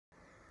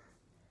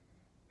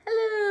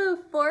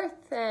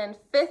fourth and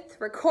fifth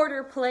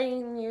recorder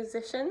playing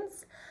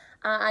musicians.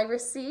 I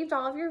received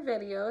all of your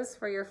videos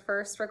for your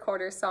first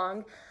recorder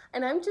song,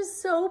 and I'm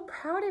just so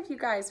proud of you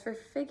guys for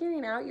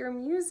figuring out your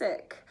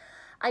music.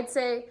 I'd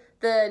say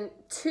the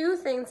two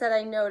things that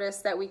I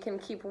noticed that we can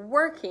keep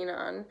working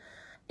on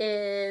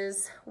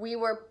is we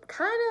were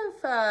kind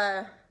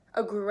of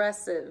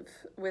aggressive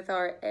with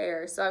our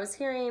air. So I was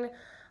hearing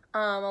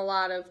a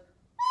lot of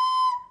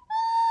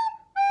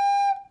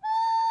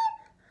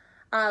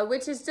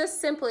which is just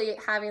simply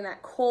having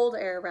that cold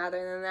air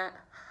rather than that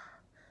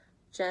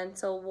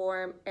gentle,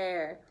 warm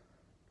air.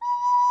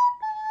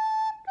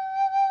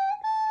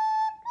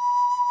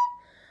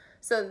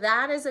 So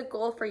that is a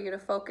goal for you to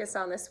focus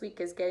on this week,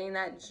 is getting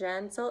that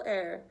gentle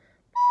air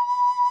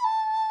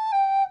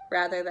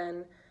rather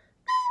than.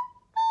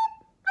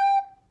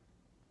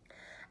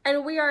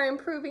 And we are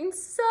improving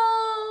so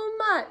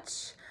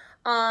much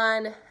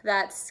on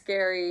that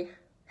scary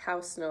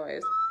house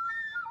noise.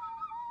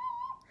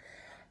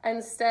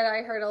 Instead,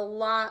 I heard a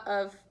lot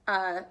of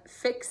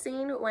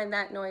fixing when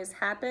that noise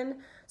happened.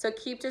 So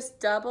keep just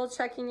double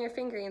checking your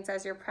fingerings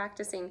as you're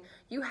practicing.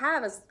 You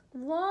have as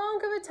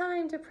long of a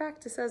time to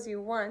practice as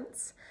you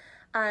want.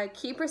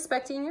 Keep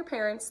respecting your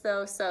parents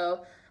though.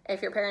 So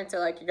if your parents are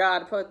like, you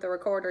gotta put the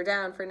recorder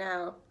down for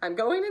now, I'm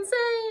going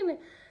insane,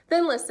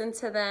 then listen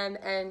to them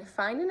and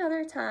find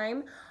another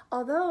time.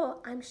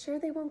 Although I'm sure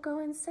they won't go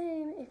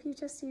insane if you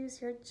just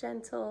use your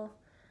gentle,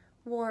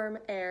 warm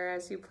air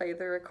as you play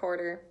the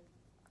recorder.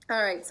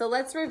 All right, so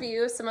let's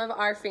review some of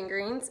our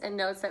fingerings and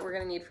notes that we're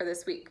gonna need for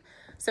this week.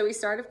 So we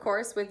start, of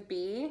course, with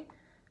B,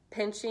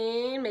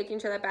 pinching, making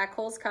sure that back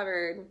hole's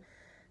covered.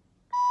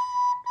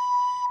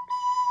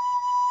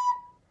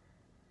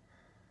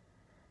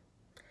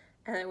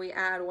 And then we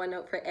add one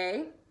note for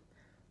A.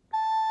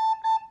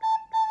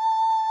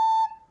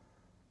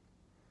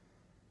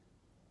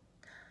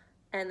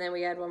 And then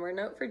we add one more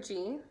note for G.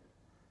 And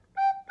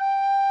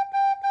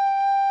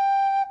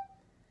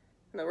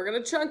then we're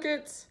gonna chunk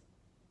it.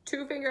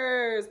 2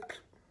 fingers.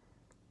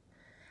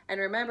 And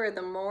remember,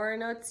 the more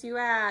notes you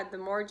add, the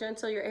more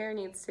gentle your air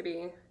needs to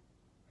be.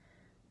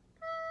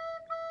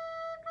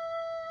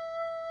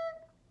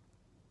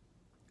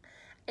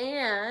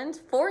 And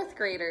 4th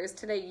graders,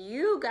 today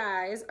you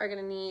guys are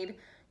gonna need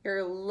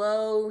your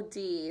low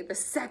D, the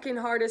second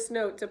hardest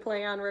note to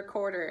play on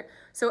recorder.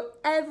 So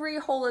every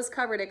hole is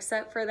covered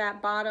except for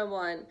that bottom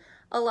one.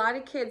 A lot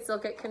of kids, they'll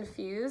get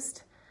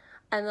confused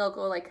and they'll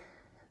go like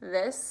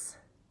this.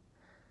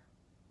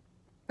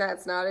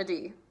 That's not a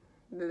D.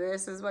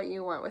 This is what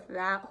you want with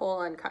that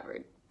hole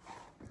uncovered.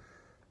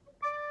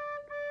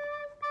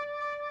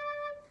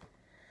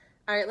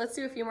 All right, let's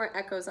do a few more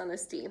echoes on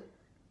this D.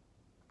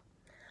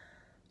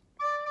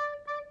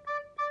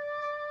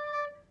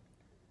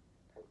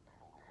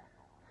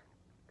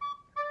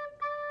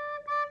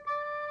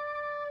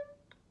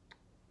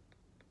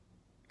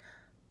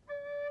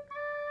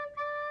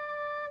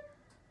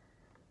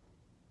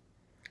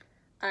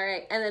 All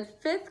right, and then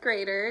 5th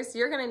graders,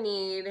 you're gonna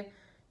need,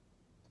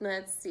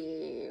 let's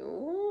see,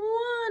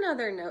 one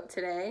other note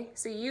today.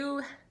 So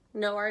you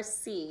know our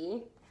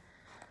C,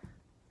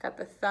 got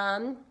the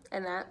thumb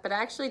and that, but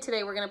actually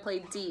today we're gonna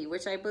play D,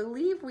 which I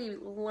believe we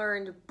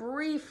learned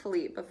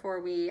briefly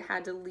before we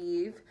had to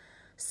leave.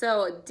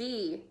 So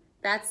D,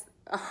 that's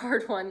a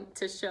hard one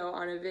to show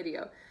on a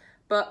video,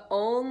 but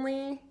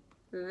only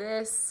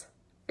this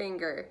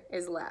finger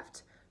is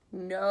left.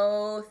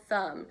 No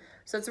thumb.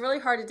 So it's really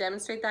hard to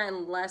demonstrate that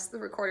unless the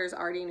recorder is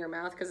already in your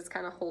mouth, because it's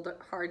kind of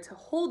hard to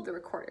hold the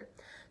recorder.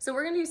 So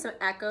we're gonna do some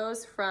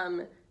echoes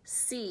from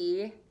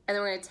C, and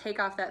then we're gonna take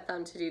off that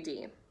thumb to do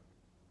D.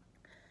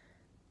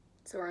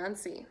 So we're on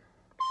C.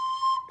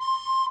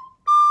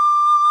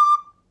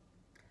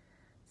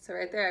 So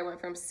right there I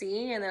went from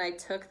C and then I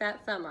took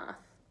that thumb off.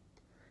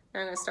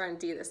 Now I'm gonna start on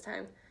D this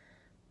time.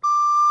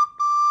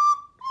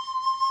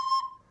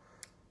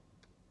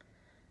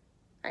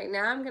 All right,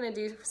 now I'm gonna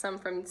do some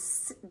from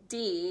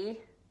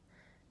D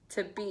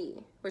to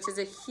B, which is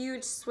a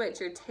huge switch.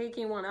 You're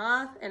taking one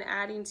off and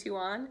adding 2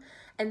 on,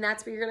 and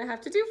that's what you're gonna have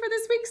to do for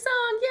this week's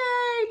song.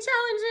 Yay,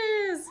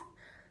 challenges!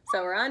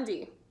 So we're on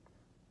D.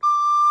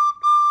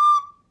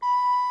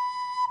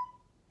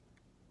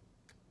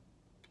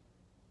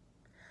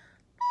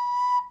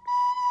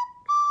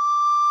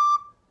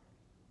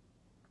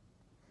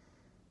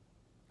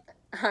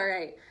 All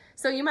right,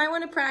 so you might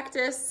want to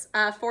practice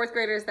 4th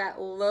graders that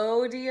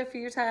low D a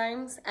few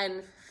times,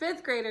 and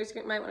 5th graders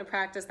you might want to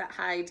practice that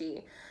high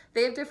D.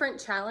 They have different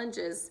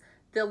challenges.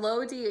 The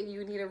low D,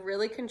 you need to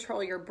really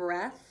control your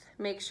breath,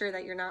 make sure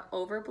that you're not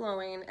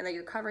overblowing and that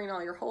you're covering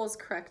all your holes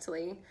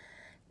correctly.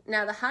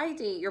 Now the high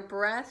D, your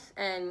breath,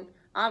 and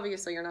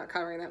obviously you're not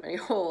covering that many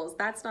holes.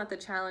 That's not the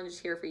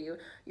challenge here for you.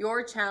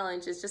 Your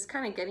challenge is just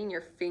kind of getting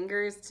your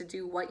fingers to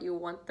do what you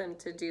want them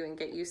to do and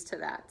get used to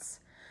that.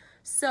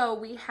 So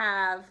we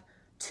have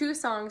 2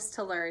 songs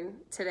to learn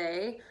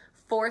today.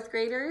 4th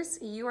graders,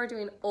 you are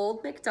doing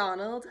Old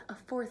MacDonald, a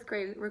 4th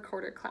grade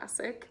recorder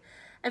classic.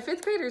 And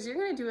fifth graders, you're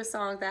gonna do a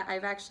song that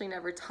I've actually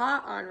never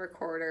taught on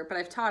recorder, but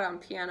I've taught on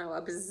piano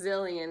a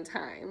bazillion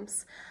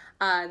times.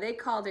 They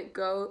called it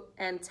Go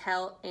and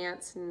Tell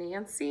Aunt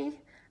Nancy.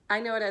 I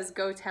know it as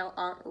Go Tell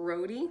Aunt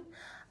Rhody.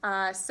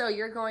 So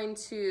you're going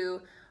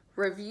to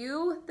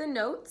review the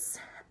notes,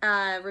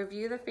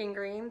 review the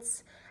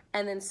fingerings,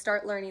 and then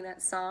start learning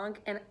that song.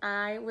 And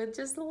I would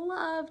just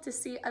love to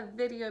see a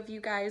video of you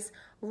guys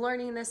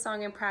learning this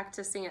song and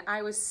practicing it.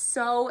 I was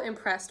so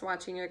impressed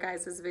watching your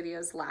guys'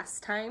 videos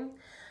last time.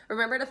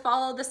 Remember to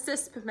follow the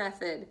CISP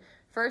method.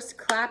 First,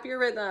 clap your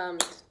rhythm.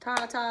 Ta,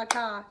 ta,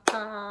 ta,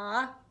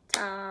 ta,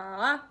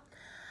 ta.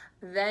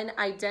 Then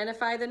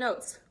identify the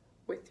notes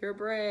with your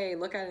brain.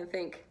 Look at it and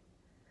think,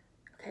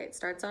 okay, it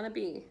starts on a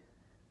B.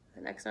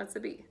 The next note's a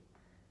B.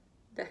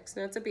 Next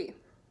note's a B.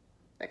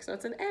 Next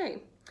note's an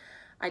A.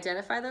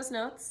 Identify those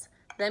notes,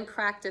 then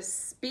practice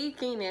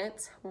speaking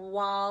it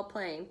while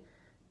playing.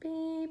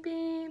 B,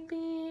 B,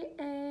 B,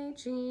 A,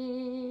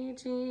 G,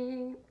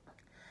 G.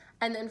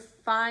 And then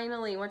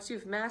finally, once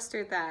you've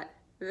mastered that,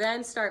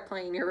 then start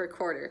playing your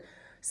recorder.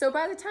 So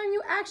by the time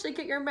you actually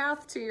get your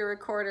mouth to your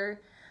recorder,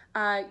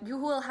 you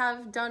will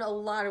have done a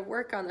lot of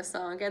work on the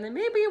song, and then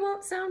maybe it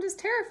won't sound as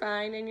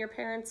terrifying and your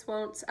parents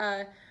won't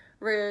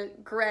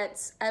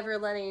regret ever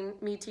letting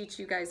me teach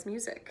you guys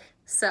music.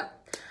 So,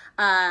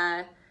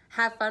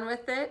 have fun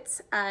with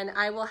it, and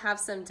I will have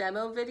some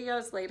demo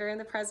videos later in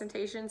the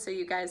presentation so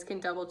you guys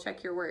can double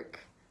check your work.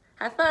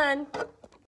 Have fun!